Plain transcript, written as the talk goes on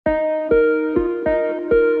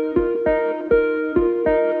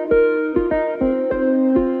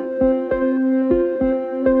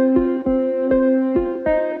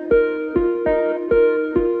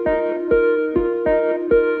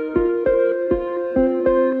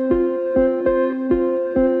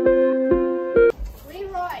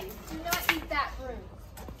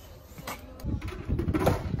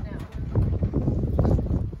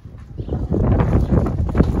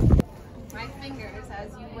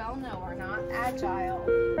well know, are not agile.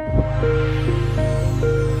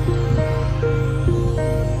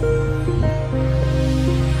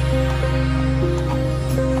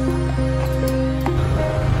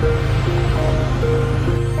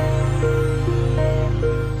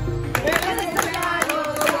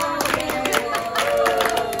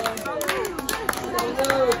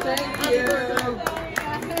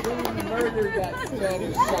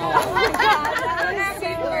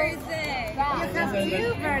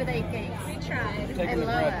 Birthday cake. We tried. I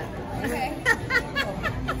love it. Okay.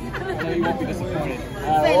 I know you won't be disappointed.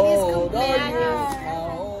 How old are you?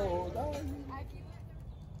 How old are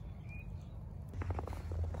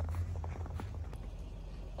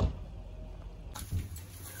you?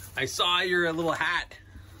 I saw your little hat.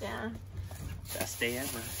 Yeah. Best day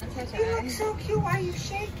ever. You look so cute. Why are you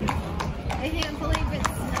shaking? I can't believe it's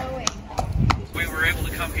snowing. We were able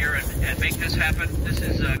to come here and make this happen. This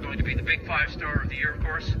is going to be the big 5-star of the year, of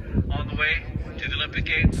course, on the way to the Olympic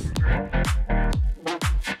Games.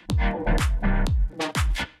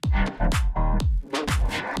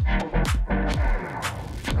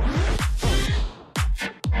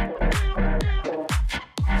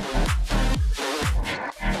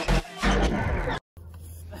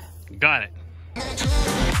 Got it.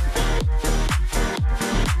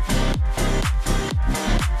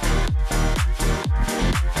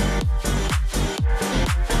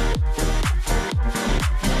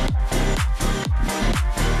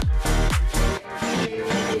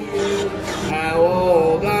 How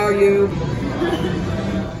old are you?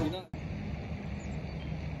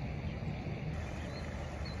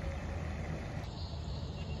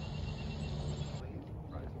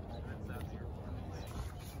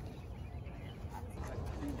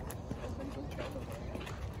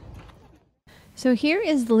 So here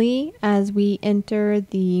is Lee as we enter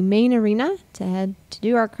the main arena to head to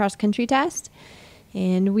do our cross-country test.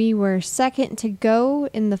 And we were second to go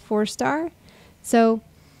in the 4-star. So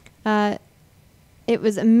it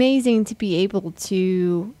was amazing to be able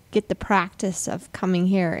to get the practice of coming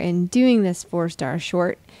here and doing this 4-star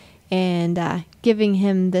short and giving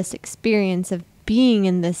him this experience of being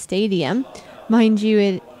in this stadium. Mind you,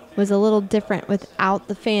 it was a little different without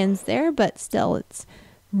the fans there, but still it's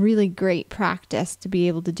really great practice to be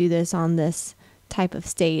able to do this on this type of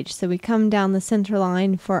stage. So we come down the center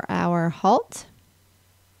line for our halt.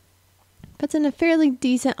 Puts in a fairly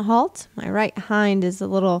decent halt. My right hind is a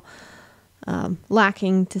little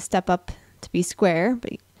lacking to step up to be square,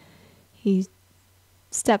 but he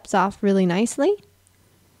steps off really nicely.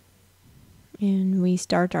 And we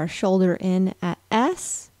start our shoulder in at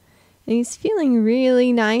S. And he's feeling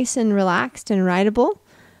really nice and relaxed and rideable.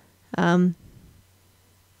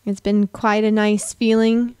 It's been quite a nice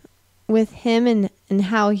feeling with him and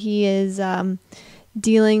how he is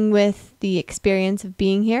dealing with the experience of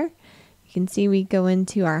being here. You can see we go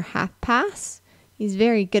into our half pass. He's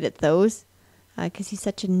very good at those because he's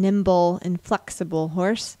such a nimble and flexible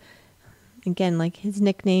horse. Again, like his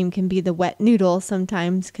nickname can be the wet noodle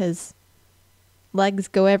sometimes because legs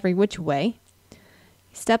go every which way.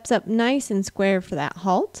 He steps up nice and square for that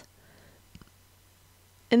halt.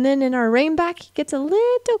 And then in our rein back, he gets a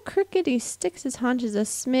little crooked. He sticks his haunches a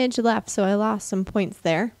smidge left, so I lost some points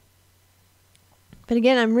there. But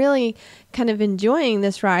again, I'm really kind of enjoying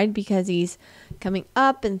this ride because he's coming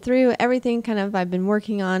up and through. Everything kind of I've been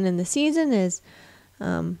working on in the season is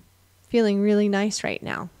feeling really nice right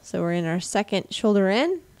now. So we're in our second shoulder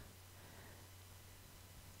in.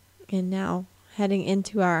 And now heading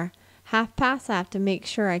into our half pass, I have to make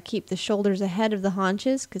sure I keep the shoulders ahead of the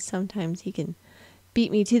haunches because sometimes he can beat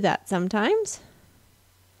me to that sometimes.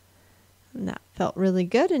 And that felt really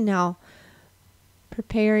good. And now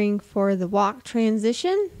preparing for the walk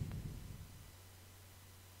transition.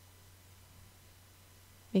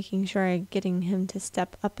 Making sure I'm getting him to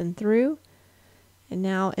step up and through. And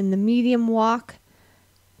now in the medium walk.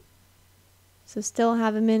 So still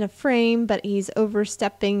have him in a frame, but he's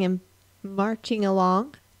overstepping and marching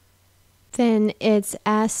along. Then it's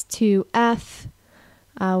S to F.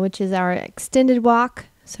 Which is our extended walk.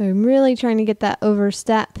 So I'm really trying to get that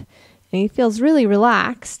overstep. And he feels really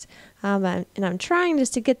relaxed. And I'm trying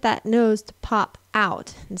just to get that nose to pop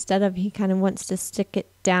out. Instead of he kind of wants to stick it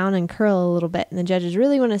down and curl a little bit. And the judges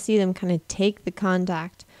really want to see them kind of take the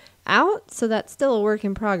contact out. So that's still a work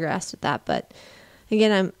in progress with that. But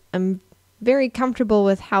again, I'm very comfortable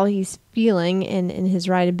with how he's feeling in his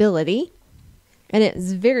rideability. And it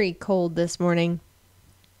was very cold this morning.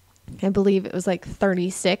 I believe it was like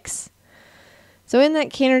 36. So in that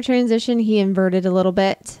canter transition, he inverted a little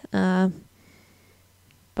bit, but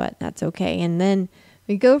that's okay. And then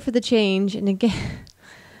we go for the change, and again,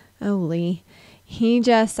 oh Lee,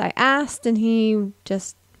 I asked and he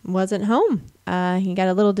just wasn't home. He got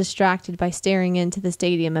a little distracted by staring into the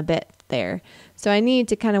stadium a bit there. So I need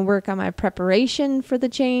to kind of work on my preparation for the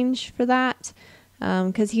change for that.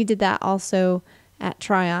 Because he did that also at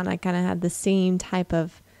Tryon. I kind of had the same type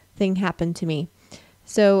of thing happen to me.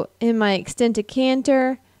 So in my extended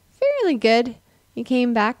canter, fairly good. He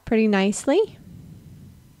came back pretty nicely.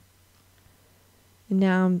 And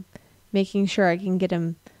now I'm making sure I can get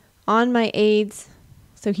him on my aids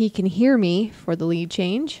so he can hear me for the lead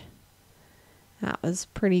change. That was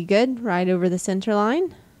pretty good. Right over the center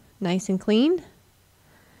line. Nice and clean.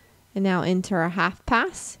 And now into our half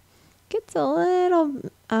pass. Gets a little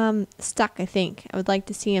stuck, I think. I would like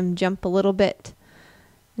to see him jump a little bit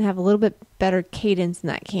and have a little bit better cadence in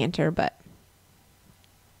that canter, but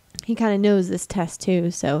he kind of knows this test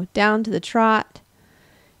too. So down to the trot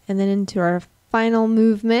and then into our final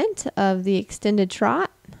movement of the extended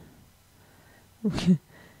trot.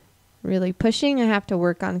 Really pushing. I have to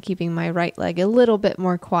work on keeping my right leg a little bit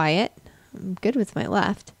more quiet. I'm good with my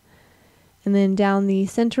left. And then down the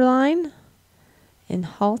center line and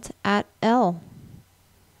halt at L.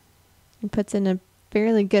 He puts in a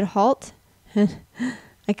fairly good halt.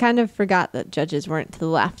 I kind of forgot that judges weren't to the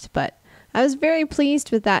left, but I was very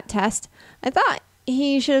pleased with that test. I thought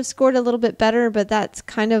he should have scored a little bit better, but that's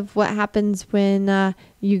kind of what happens when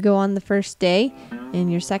you go on the first day and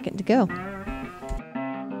you're second to go.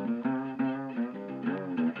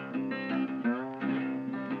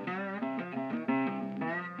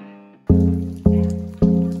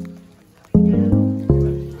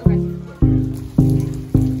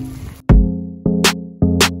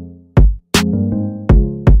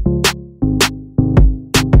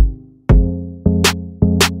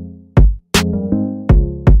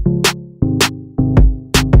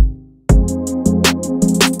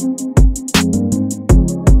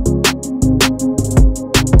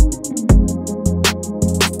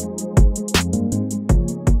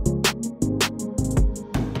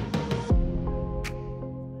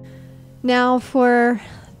 Now for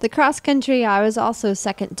the cross country, I was also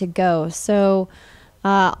second to go. So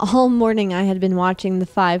all morning I had been watching the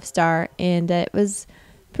 5-star, and it was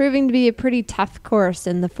proving to be a pretty tough course,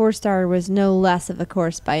 and the 4-star was no less of a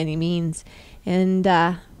course by any means. And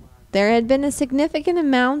there had been a significant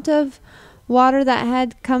amount of water that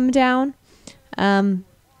had come down,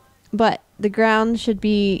 but the ground should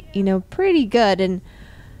be, pretty good. And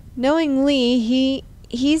knowing Lee,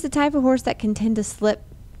 he's the type of horse that can tend to slip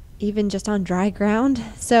even just on dry ground.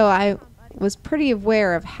 So I was pretty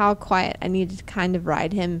aware of how quiet I needed to kind of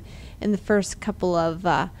ride him in the first couple of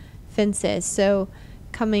fences. So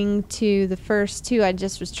coming to the first two, I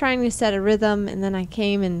just was trying to set a rhythm, and then I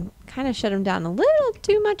came and kind of shut him down a little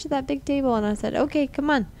too much at that big table, and I said, okay,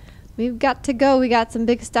 come on. We've got to go. We got some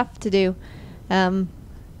big stuff to do. And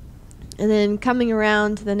then coming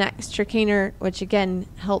around to the next chicaner, which again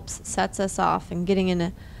sets us off and getting in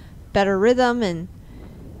a better rhythm, and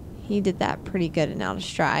he did that pretty good and out of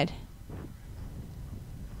stride.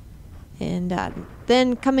 And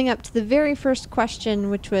then coming up to the very first question,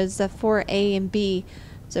 which was 4A and B.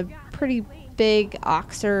 It's a pretty big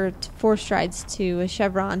oxer, 4 strides to a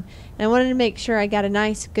chevron. And I wanted to make sure I got a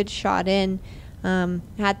nice, good shot in. I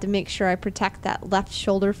had to make sure I protect that left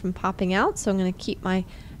shoulder from popping out. So I'm going to keep my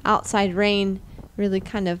outside rein, really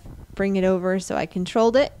kind of bring it over so I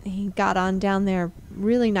controlled it. He got on down there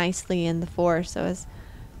really nicely in the 4. So I was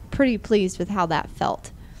pretty pleased with how that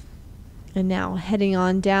felt. And now heading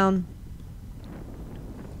on down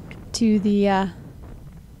to the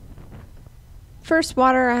first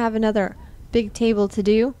water. I have another big table to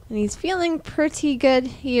do, and he's feeling pretty good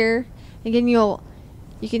here. Again, you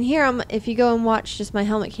can hear him if you go and watch just my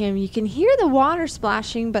helmet cam. You can hear the water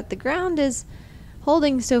splashing, but the ground is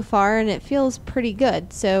holding so far, and it feels pretty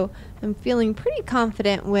good. So I'm feeling pretty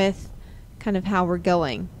confident with kind of how we're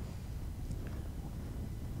going.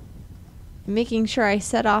 Making sure I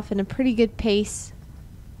set off in a pretty good pace.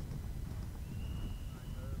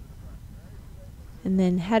 And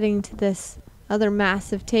then heading to this other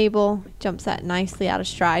massive table, jumps that nicely out of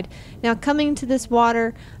stride. Now coming to this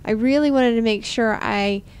water, I really wanted to make sure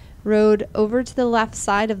I rode over to the left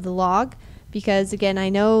side of the log, because again, I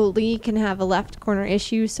know Lee can have a left corner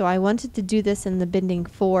issue, so I wanted to do this in the bending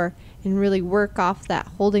 4 and really work off that,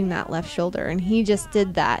 holding that left shoulder, and he just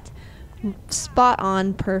did that. Spot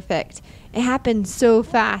on, perfect. It happened so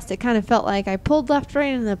fast. It kind of felt like I pulled left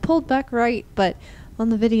rein and then pulled back right, but on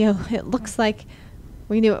the video it looks like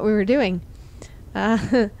we knew what we were doing.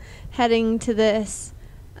 Heading to this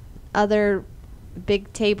other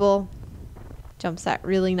big table, jumps that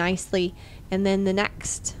really nicely. And then the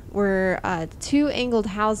next were 2 angled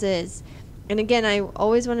houses, And again, I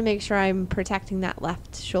always want to make sure I'm protecting that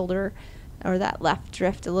left shoulder or that left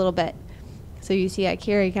drift a little bit. So you see I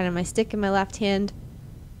carry kind of my stick in my left hand.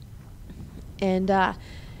 And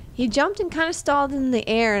he jumped and kind of stalled in the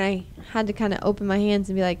air, and I had to kind of open my hands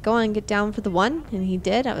and be like, go on, get down for the one. And he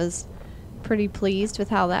did. I was pretty pleased with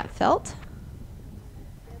how that felt.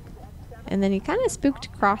 And then he kind of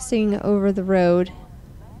spooked crossing over the road.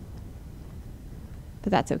 But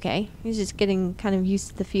that's okay. He's just getting kind of used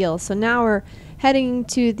to the feel. So now we're heading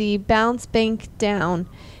to the bounce bank down.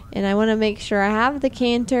 And I want to make sure I have the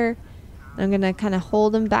canter. I'm going to kind of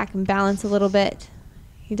hold him back and balance a little bit.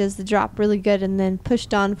 He does the drop really good, and then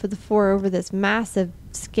pushed on for the 4 over this massive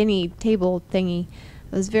skinny table thingy.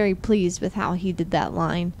 I was very pleased with how he did that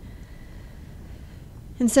line.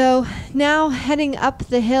 And so now heading up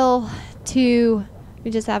the hill to, we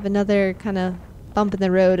just have another kind of bump in the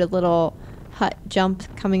road, a little hut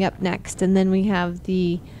jump coming up next, and then we have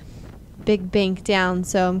the big bank down.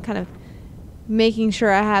 So I'm kind of making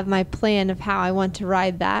sure I have my plan of how I want to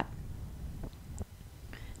ride that.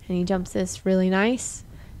 And he jumps this really nice,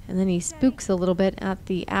 and then he spooks a little bit at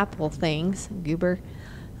the apple things, goober.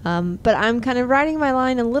 But I'm kind of riding my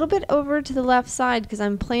line a little bit over to the left side because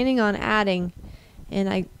I'm planning on adding, and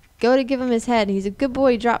I go to give him his head. He's a good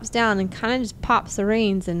boy. He drops down and kind of just pops the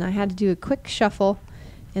reins, and I had to do a quick shuffle.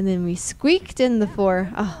 And then we squeaked in the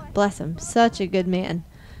 4. Oh, bless him. Such a good man.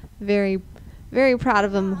 Very, very proud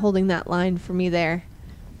of him holding that line for me there.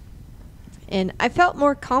 And I felt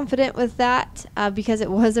more confident with that because it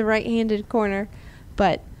was a right-handed corner.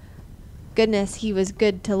 But goodness, he was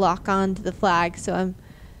good to lock on to the flag. So I'm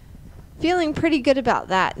feeling pretty good about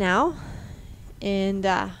that now. And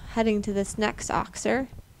heading to this next oxer.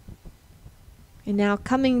 And now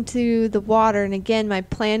coming to the water, and again my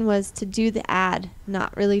plan was to do the ad,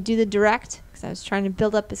 not really do the direct, because I was trying to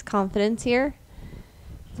build up his confidence here.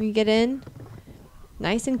 We get in,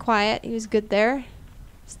 nice and quiet, he was good there.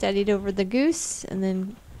 Steadied over the goose, and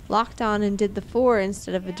then locked on and did the 4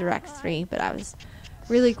 instead of a direct 3, but I was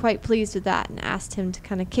really quite pleased with that and asked him to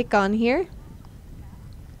kind of kick on here.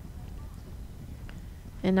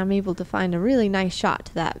 And I'm able to find a really nice shot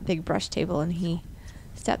to that big brush table, and he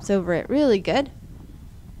steps over it really good.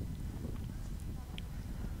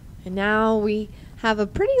 And now we have a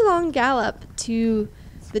pretty long gallop to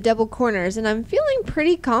the double corners, and I'm feeling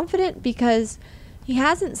pretty confident because he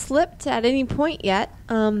hasn't slipped at any point yet,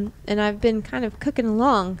 and I've been kind of cooking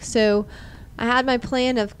along. So I had my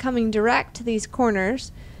plan of coming direct to these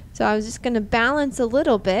corners, so I was just going to balance a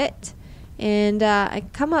little bit, and I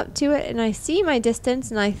come up to it and I see my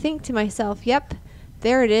distance, and I think to myself, yep,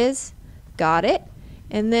 there it is, got it.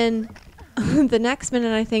 And then the next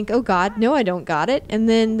minute I think, oh God, no, I don't got it. And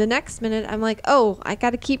then the next minute I'm like, oh, I got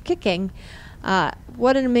to keep kicking.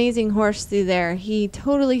 What an amazing horse through there. He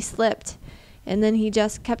totally slipped, and then he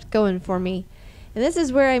just kept going for me. And this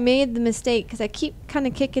is where I made the mistake, because I keep kind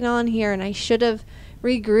of kicking on here, and I should have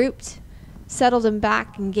regrouped, settled him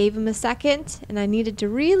back, and gave him a second. And I needed to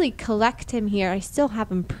really collect him here. I still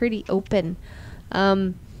have him pretty open.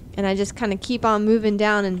 And I just kind of keep on moving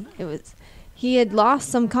down, and he had lost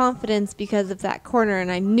some confidence because of that corner,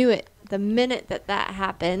 and I knew it the minute that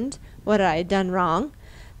happened, what I had done wrong.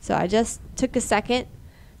 So I just took a second,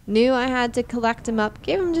 knew I had to collect him up,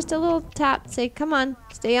 gave him just a little tap, say, come on,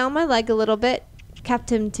 stay on my leg a little bit,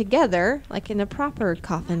 kept him together, like in a proper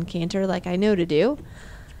coffin canter, like I know to do.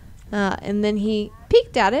 And then he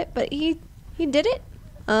peeked at it, but he did it.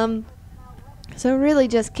 So really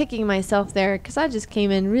just kicking myself there, because I just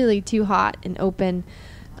came in really too hot and open,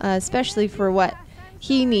 especially for what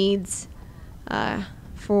he needs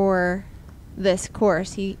for this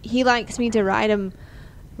course. He likes me to ride him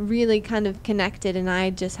really kind of connected, and I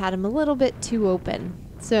just had him a little bit too open.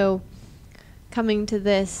 So coming to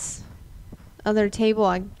this other table,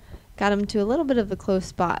 I got him to a little bit of a close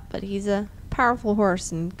spot, but he's a powerful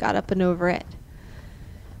horse and got up and over it.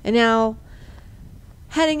 And now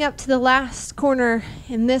heading up to the last corner,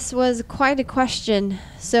 and this was quite a question.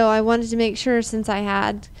 So I wanted to make sure, since I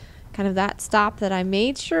had kind of that stop, that I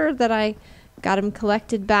made sure that I got him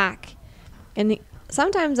collected back. And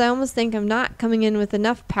sometimes I almost think I'm not coming in with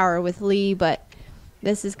enough power with Lee, but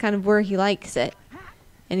this is kind of where he likes it.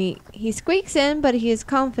 And he squeaks in, but he is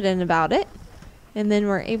confident about it. And then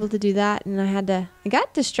we're able to do that, and I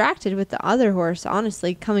got distracted with the other horse,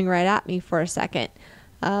 honestly, coming right at me for a second.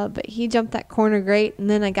 But he jumped that corner great, and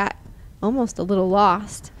then I got almost a little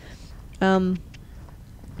lost in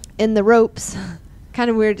the ropes. Kind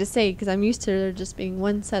of weird to say, because I'm used to there just being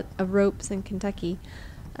one set of ropes in Kentucky.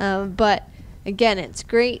 But again, it's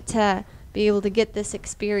great to be able to get this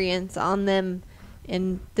experience on them.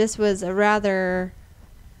 And this was a rather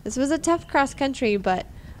This was a tough cross country, but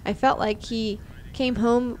I felt like he came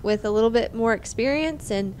home with a little bit more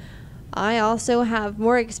experience, and I also have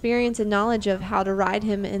more experience and knowledge of how to ride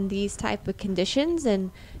him in these type of conditions,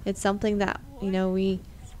 and it's something that, you know, we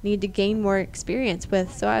need to gain more experience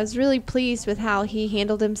with. So I was really pleased with how he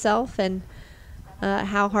handled himself and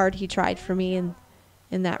how hard he tried for me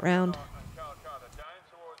in that round.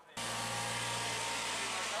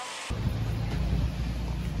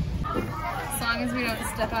 As long as we don't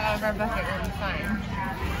step out of our bucket, we'll be fine.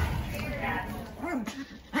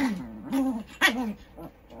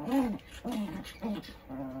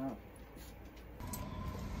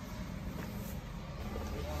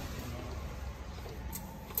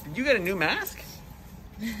 Did you get a new mask?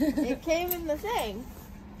 It came in the thing.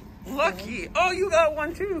 Lucky. Oh, you got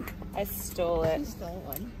one too. I stole it. She stole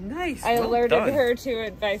one. Nice. I well alerted done. her to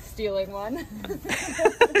it by stealing one.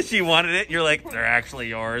 She wanted it. You're like, they're actually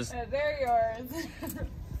yours. They're yours.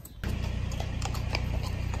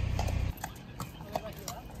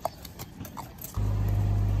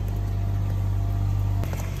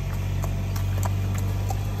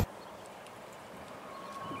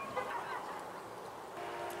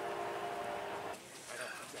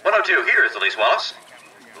 Here is Elisa Wallace.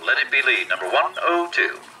 Let it be lead number 102.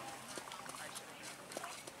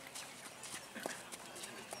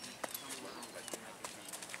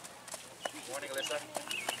 Morning, Elisa.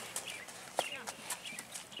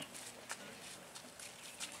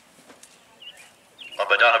 Led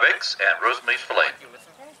by Donna Biggs and Rosemarie Spillane.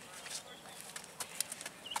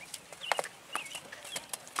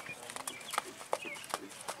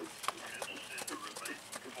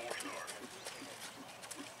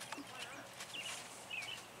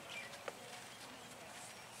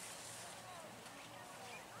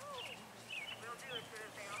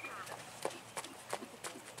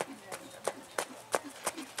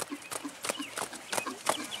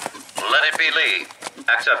 Let it be Lee.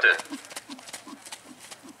 Accepted.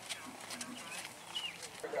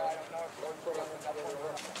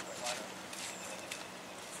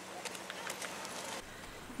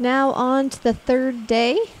 Now on to the third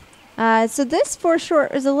day. So this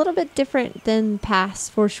foreshort is a little bit different than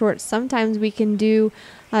past foreshorts. Sometimes we can do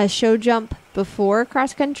a show jump before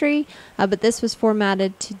cross country, but this was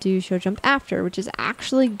formatted to do show jump after, which is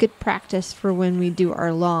actually good practice for when we do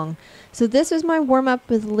our long. So this was my warm up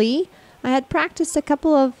with Lee. I had practiced a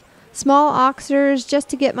couple of small oxers just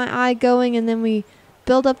to get my eye going, and then we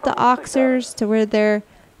build up the oxers to where they're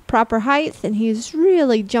proper height, and he's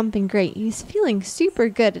really jumping great. He's feeling super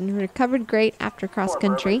good and recovered great after cross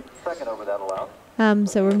country.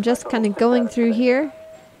 So I'm just kind of going through here,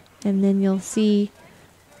 and then you'll see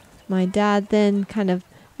my dad then kind of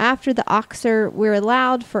after the oxer. We're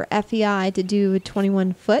allowed for FEI to do a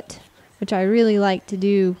 21 foot, which I really like to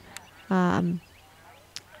do.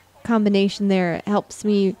 Combination there. It helps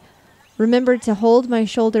me remember to hold my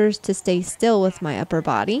shoulders to stay still with my upper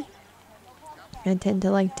body. I tend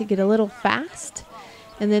to like to get a little fast,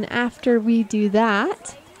 and then after we do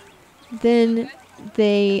that, then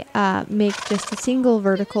they make just a single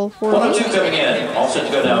vertical for me. Coming in. All set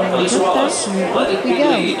to go down. Elisa Wallace. Let it be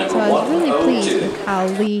lead So I was number really pleased 102. with how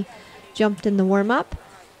Lee jumped in the warm-up.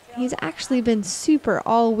 He's actually been super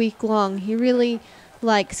all week long. He really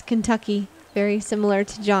likes Kentucky, very similar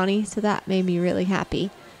to Johnny, so that made me really happy.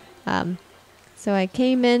 So I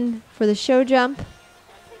came in for the show jump.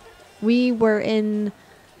 We were in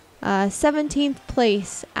 17th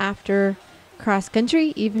place after cross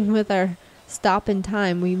country. Even with our stop in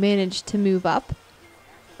time, we managed to move up.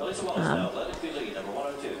 Elisa Wallace now. Let it be lead number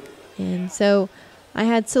 102. And so I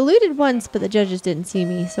had saluted once, but the judges didn't see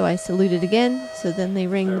me, so I saluted again. So then they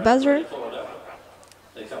rang the buzzer.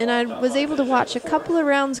 And I was able to watch a couple of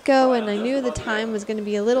rounds go, and I knew the time was going to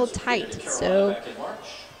be a little tight. So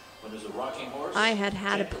I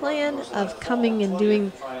had a plan of coming and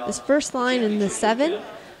doing this first line in the 7.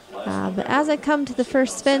 But as I come to the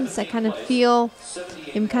first fence, I kind of feel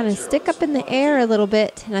him kind of stick up in the air a little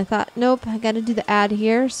bit. And I thought, nope, I got to do the ad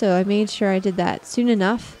here. So I made sure I did that soon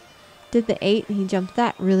enough. Did the 8, and he jumped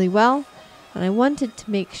that really well. And I wanted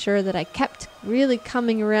to make sure that I kept really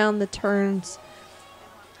coming around the turns.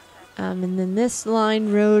 And then this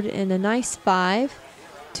line rode in a nice 5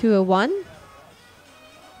 to a 1.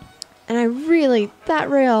 And I really, that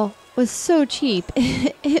rail was so cheap.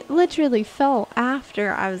 It literally fell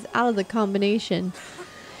after I was out of the combination.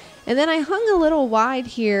 And then I hung a little wide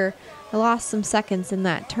here. I lost some seconds in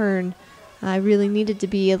that turn. I really needed to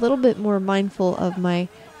be a little bit more mindful of my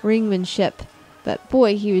ringmanship. But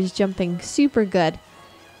boy, he was jumping super good.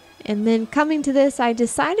 And then coming to this, I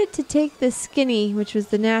decided to take this skinny, which was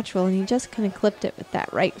the natural, and he just kind of clipped it with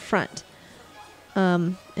that right front.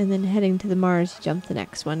 and then heading to the Mars, jump the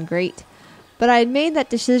next one. Great. But I had made that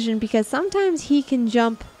decision because sometimes he can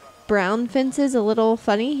jump brown fences a little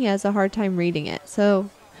funny. He has a hard time reading it. So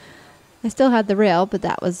I still had the rail, but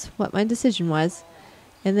that was what my decision was.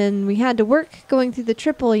 And then we had to work going through the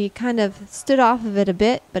triple. He kind of stood off of it a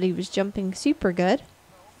bit, but he was jumping super good.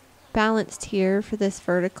 Balanced here for this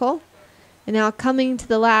vertical. And now coming to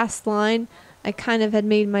the last line, I kind of had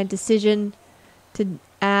made my decision to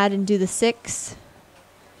add and do the 6.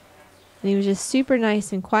 And he was just super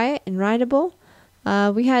nice and quiet and rideable.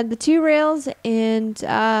 We had the 2 rails and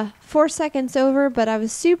 4 seconds over, but I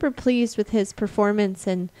was super pleased with his performance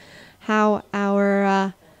and how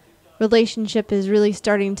our relationship is really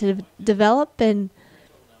starting to develop, and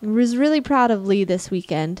was really proud of Lee this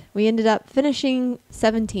weekend. We ended up finishing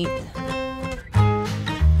 17th.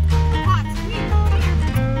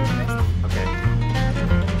 Okay.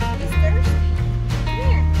 He's thirsty. Come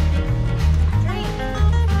here. Drink.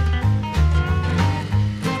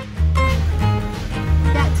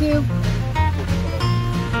 Got 2.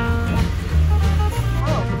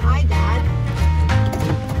 Oh, hi, Dad.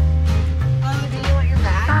 Oh, do you want your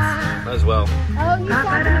bags? As well. Oh, you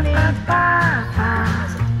talking to me.